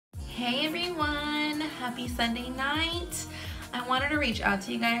Hey everyone, happy Sunday night. I wanted to reach out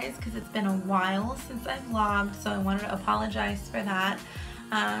to you guys because it's been a while since I vlogged, so I wanted to apologize for that.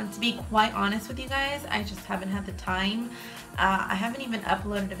 To be quite honest with you guys, I just haven't had the time. I haven't even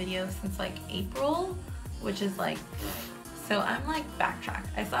uploaded a video since like April, which is like, so I'm like backtracked.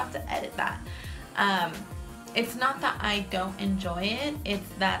 I still have to edit that. It's not that I don't enjoy it, it's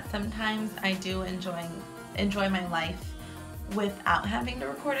that sometimes I do enjoy my life without having to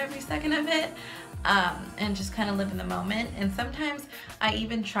record every second of it, and just kind of live in the moment. And sometimes I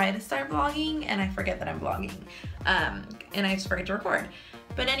even try to start vlogging and I forget that I'm vlogging, and I just forget to record.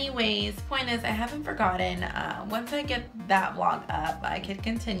 But anyways, point is I haven't forgotten. Once I get that vlog up, I could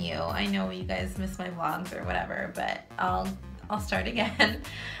continue. I know you guys miss my vlogs or whatever, but I'll start again.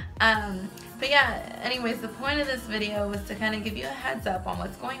 But yeah, anyways, the point of this video was to kind of give you a heads up on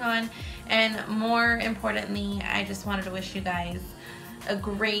what's going on, and more importantly, I just wanted to wish you guys a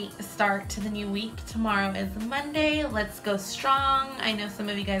great start to the new week. Tomorrow is Monday. Let's go strong. I know some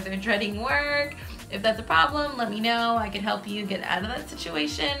of you guys are dreading work. If that's a problem, let me know. I can help you get out of that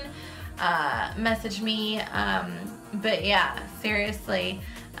situation. Message me. But yeah, seriously,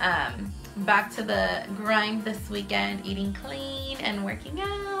 back to the grind this weekend, eating clean and working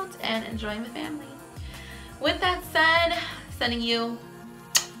out and enjoying the family. With that said, sending you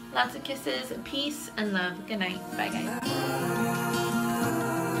lots of kisses, peace, and love. Good night. Bye, guys.